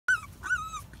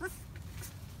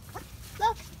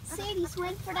ladies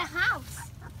went for the house.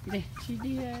 Yeah, she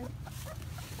did.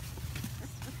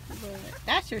 But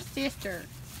that's your sister.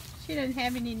 She doesn't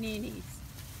have any ninnies.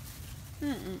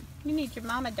 You need your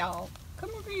mama dog. Come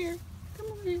over here. Come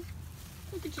over here.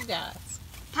 Look at you guys.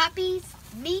 Puppies,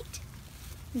 meet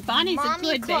Bonnie's Mommy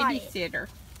a good Claudette. babysitter.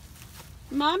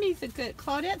 Mommy's a good,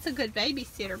 Claudette's a good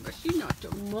babysitter, but she's not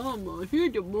the mama.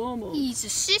 Here's the mama. He's a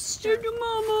sister. Here's the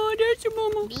mama. That's the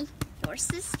mama. Me, your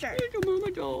sister. Here's the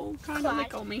mama dog. Kind of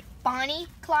lick on me. Bonnie,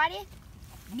 Claudia,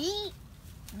 meet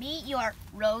your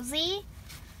Rosie,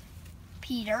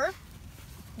 Peter,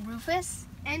 Rufus,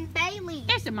 and Bailey.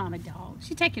 There's the mama dog.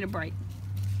 She's taking a break.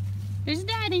 There's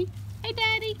Daddy. Hey,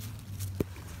 Daddy.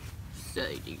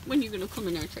 Sadie, when are you going to come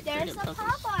in there and take care of There's them a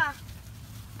puppies? Papa.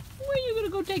 When are you going to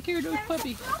go take care of those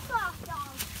puppies? There's a Papa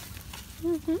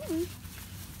dog.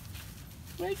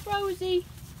 Where's Rosie?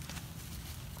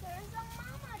 There's a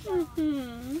Mama dog.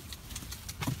 And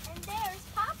there's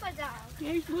Papa dog.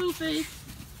 There's Rufus.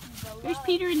 There's Below.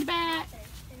 Peter in the back,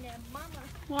 And then Mama.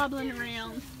 wobbling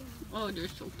around. Oh, they're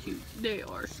so cute. They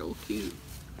are so cute.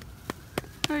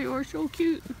 They are so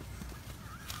cute.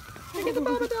 Look at the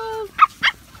mama dog.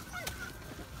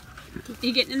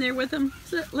 You getting in there with them,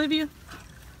 Olivia?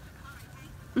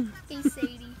 Hey,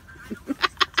 Sadie.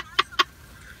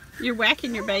 You're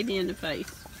whacking your baby in the face.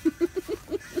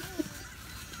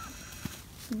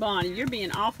 Bonnie, you're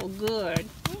being awful good.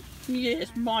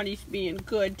 Yes, Bonnie's being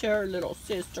good to her little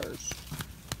sisters.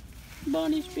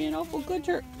 Bonnie's being awful good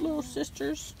to her little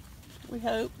sisters. We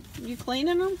hope. You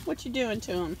cleaning them? What you doing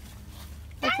to them?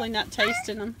 Hopefully not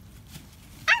tasting them.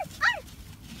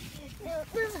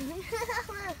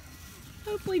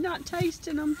 Hopefully not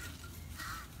tasting them.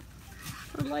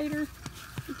 For later.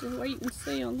 Have to wait and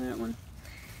see on that one.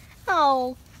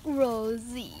 Oh,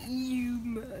 Rosie, you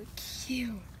look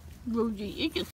cute. Rosie, you can